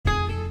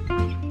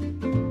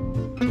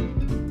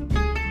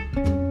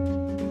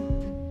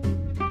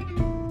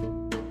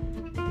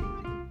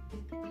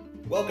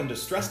welcome to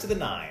Stress to the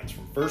Nines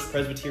from First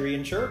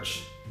Presbyterian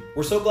Church.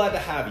 We're so glad to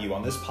have you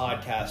on this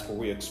podcast where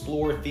we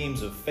explore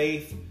themes of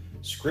faith,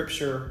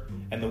 scripture,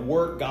 and the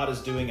work God is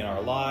doing in our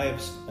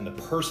lives and the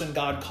person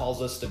God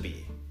calls us to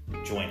be.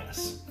 Join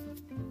us.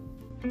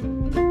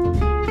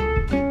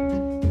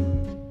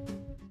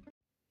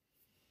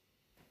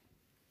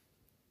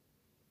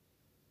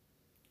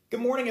 Good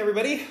morning,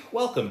 everybody.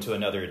 Welcome to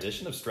another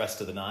edition of Stress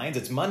to the Nines.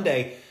 It's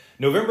Monday,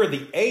 November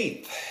the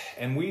 8th,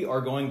 and we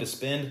are going to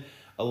spend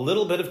a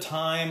little bit of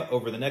time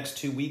over the next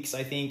 2 weeks,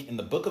 I think, in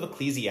the book of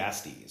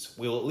Ecclesiastes.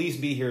 We'll at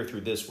least be here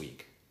through this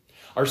week.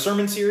 Our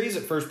sermon series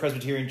at First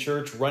Presbyterian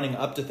Church running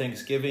up to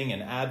Thanksgiving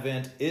and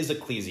Advent is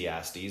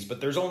Ecclesiastes,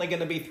 but there's only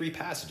going to be 3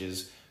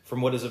 passages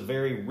from what is a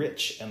very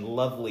rich and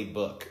lovely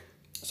book.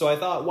 So I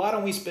thought, why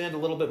don't we spend a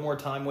little bit more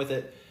time with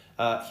it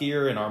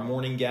here in our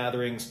morning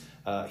gatherings,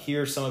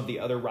 hear some of the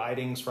other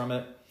writings from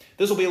it.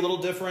 This will be a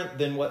little different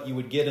than what you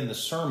would get in the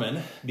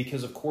sermon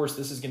because, of course,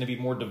 this is going to be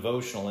more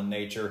devotional in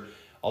nature.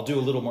 I'll do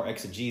a little more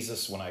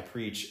exegesis when I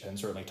preach, and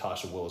certainly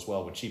Tasha will as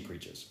well when she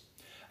preaches.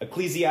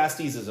 Ecclesiastes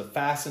is a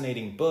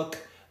fascinating book.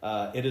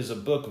 It is a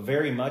book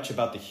very much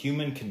about the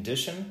human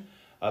condition,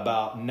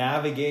 about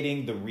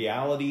navigating the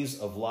realities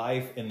of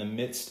life in the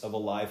midst of a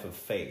life of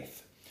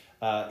faith.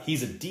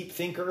 He's a deep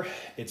thinker.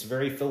 It's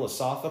very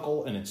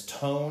philosophical in its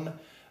tone,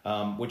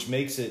 which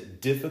makes it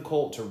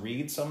difficult to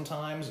read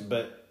sometimes,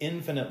 but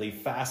infinitely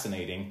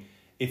fascinating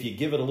if you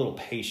give it a little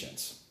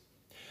patience.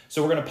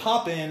 So we're going to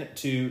pop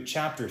into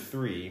chapter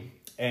 3,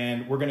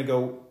 and we're going to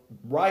go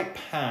right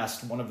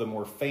past one of the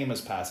more famous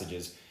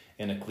passages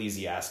in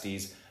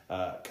Ecclesiastes,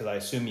 because I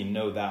assume you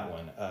know that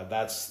one.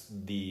 That's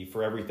the,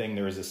 for everything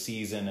there is a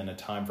season and a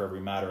time for every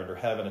matter under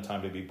heaven, a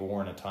time to be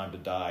born, a time to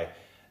die,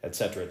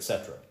 etc.,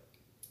 etc.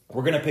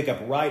 We're going to pick up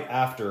right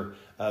after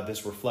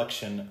this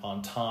reflection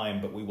on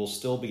time, but we will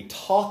still be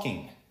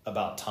talking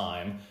about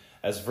time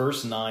as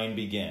verse 9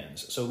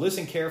 begins. So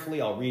listen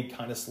carefully. I'll read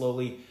kind of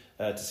slowly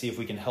to see if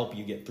we can help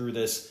you get through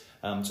this.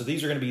 So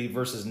these are going to be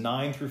verses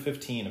 9 through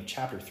 15 of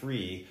chapter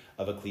 3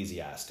 of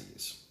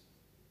Ecclesiastes.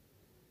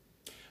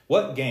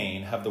 What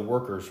gain have the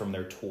workers from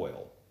their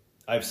toil?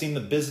 I have seen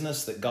the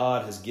business that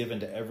God has given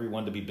to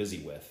everyone to be busy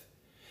with.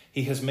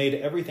 He has made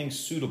everything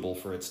suitable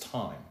for its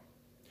time.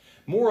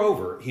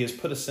 Moreover, he has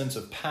put a sense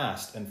of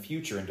past and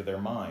future into their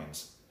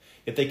minds,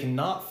 yet they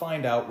cannot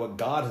find out what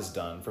God has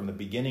done from the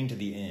beginning to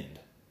the end.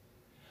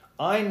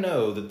 I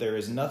know that there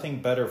is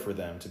nothing better for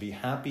them to be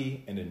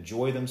happy and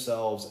enjoy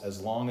themselves as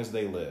long as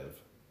they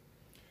live.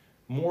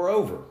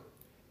 Moreover,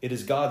 it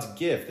is God's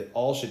gift that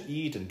all should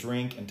eat and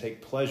drink and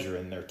take pleasure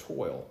in their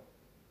toil.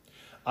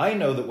 I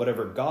know that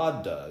whatever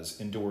God does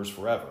endures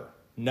forever.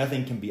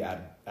 Nothing can be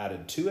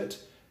added to it,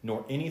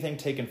 nor anything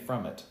taken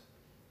from it.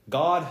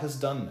 God has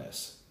done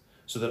this,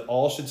 so that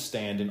all should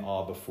stand in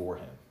awe before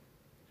him.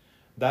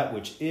 That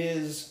which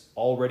is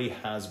already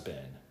has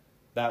been.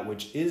 That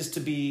which is to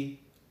be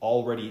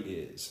already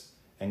is.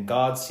 And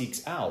God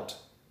seeks out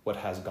what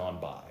has gone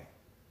by.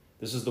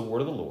 This is the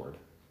word of the Lord.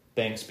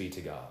 Thanks be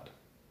to God.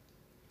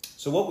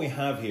 So what we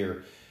have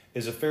here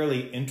is a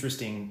fairly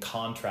interesting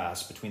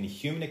contrast between the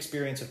human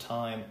experience of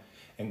time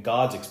and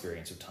God's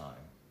experience of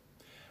time.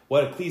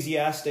 What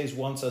Ecclesiastes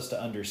wants us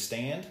to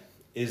understand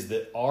is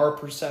that our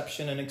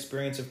perception and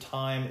experience of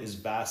time is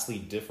vastly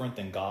different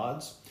than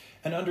God's,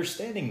 and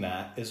understanding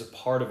that is a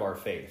part of our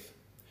faith.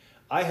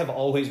 I have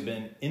always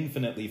been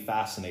infinitely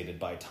fascinated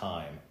by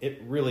time.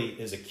 It really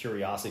is a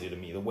curiosity to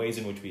me, the ways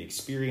in which we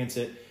experience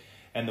it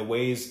and the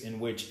ways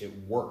in which it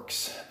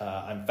works.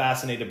 I'm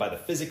fascinated by the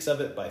physics of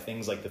it, by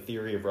things like the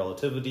theory of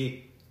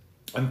relativity.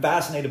 I'm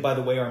fascinated by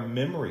the way our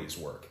memories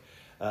work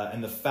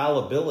and the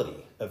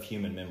fallibility of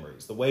human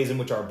memories, the ways in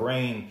which our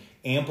brain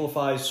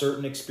amplifies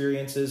certain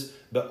experiences,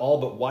 but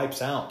all but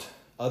wipes out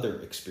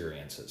other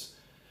experiences.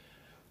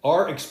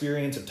 Our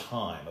experience of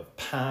time, of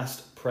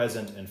past,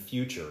 present, and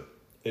future,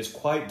 is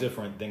quite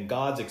different than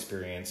God's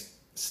experience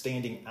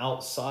standing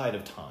outside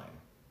of time.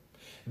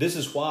 This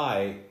is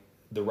why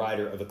the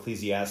writer of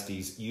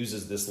Ecclesiastes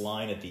uses this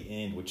line at the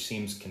end, which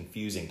seems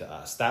confusing to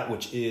us. That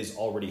which is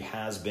already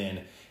has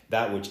been,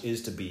 that which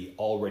is to be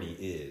already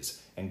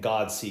is, and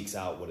God seeks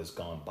out what has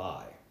gone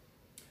by.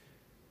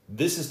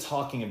 This is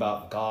talking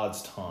about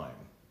God's time,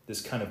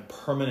 this kind of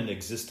permanent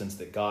existence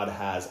that God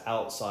has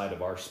outside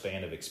of our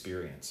span of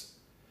experience.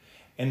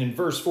 And in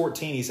verse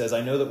 14, he says,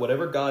 I know that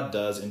whatever God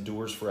does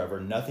endures forever.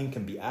 Nothing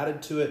can be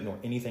added to it, nor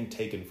anything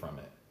taken from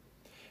it.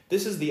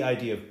 This is the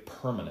idea of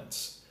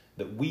permanence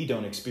that we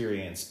don't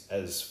experience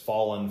as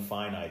fallen,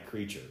 finite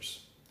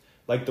creatures.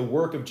 Like the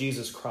work of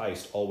Jesus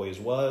Christ always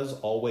was,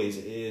 always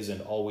is,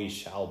 and always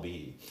shall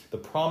be. The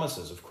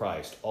promises of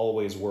Christ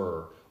always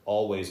were,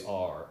 always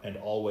are, and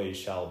always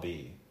shall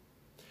be.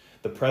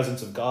 The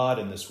presence of God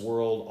in this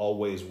world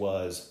always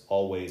was,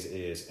 always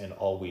is, and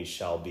always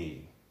shall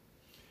be.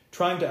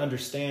 Trying to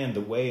understand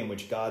the way in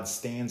which God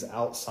stands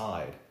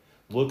outside,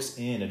 looks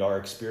in at our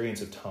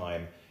experience of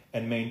time,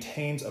 and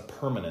maintains a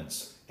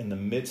permanence in the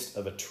midst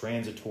of a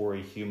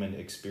transitory human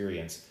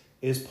experience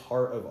is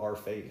part of our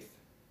faith.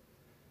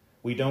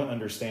 We don't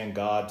understand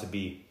God to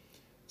be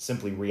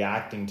simply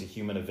reacting to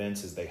human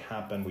events as they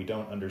happen. We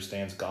don't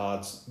understand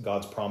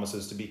God's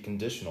promises to be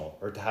conditional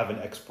or to have an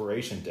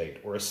expiration date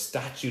or a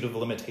statute of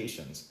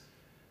limitations.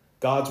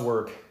 God's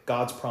work,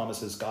 God's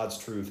promises, God's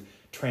truth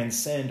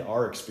transcend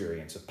our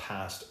experience of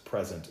past,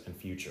 present, and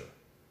future.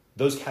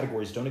 Those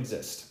categories don't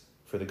exist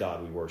for the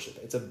God we worship.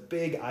 It's a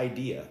big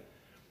idea,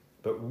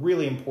 but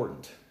really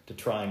important to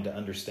trying to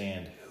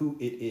understand who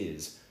it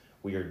is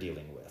we are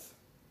dealing with.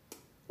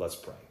 Let's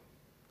pray.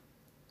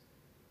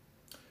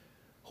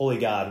 Holy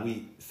God,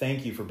 we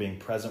thank you for being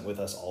present with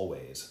us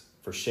always,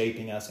 for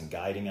shaping us and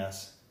guiding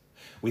us.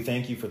 We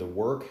thank you for the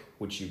work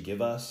which you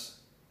give us,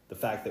 the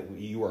fact that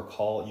you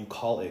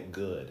call it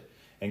good,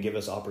 and give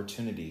us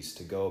opportunities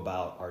to go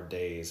about our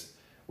days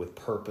with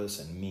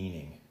purpose and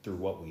meaning through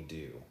what we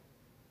do.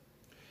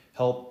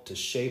 Help to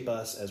shape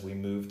us as we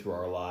move through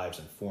our lives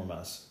and form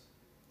us.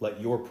 Let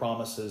your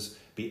promises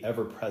be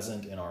ever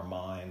present in our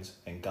minds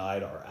and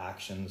guide our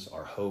actions,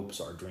 our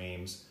hopes, our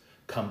dreams,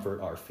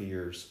 comfort our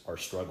fears, our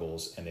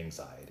struggles, and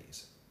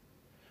anxieties.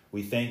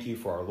 We thank you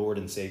for our Lord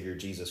and Savior,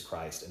 Jesus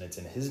Christ, and it's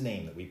in his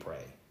name that we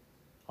pray.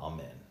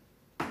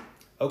 Amen.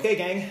 Okay,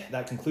 gang,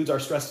 that concludes our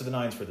Stress to the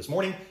Nines for this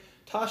morning.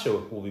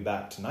 Tasha will be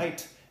back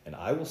tonight, and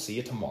I will see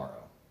you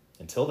tomorrow.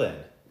 Until then,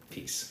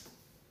 peace.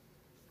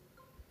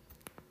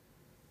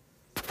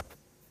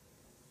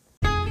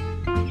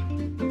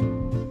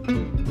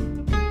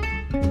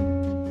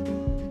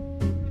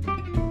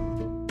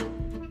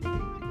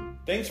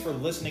 Thanks for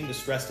listening to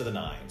Stress to the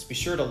Nines. Be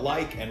sure to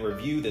like and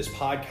review this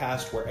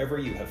podcast wherever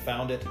you have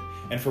found it.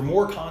 And for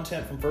more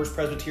content from First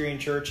Presbyterian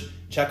Church,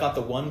 check out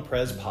the One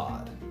Pres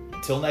Pod.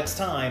 Until next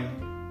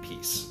time,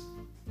 peace.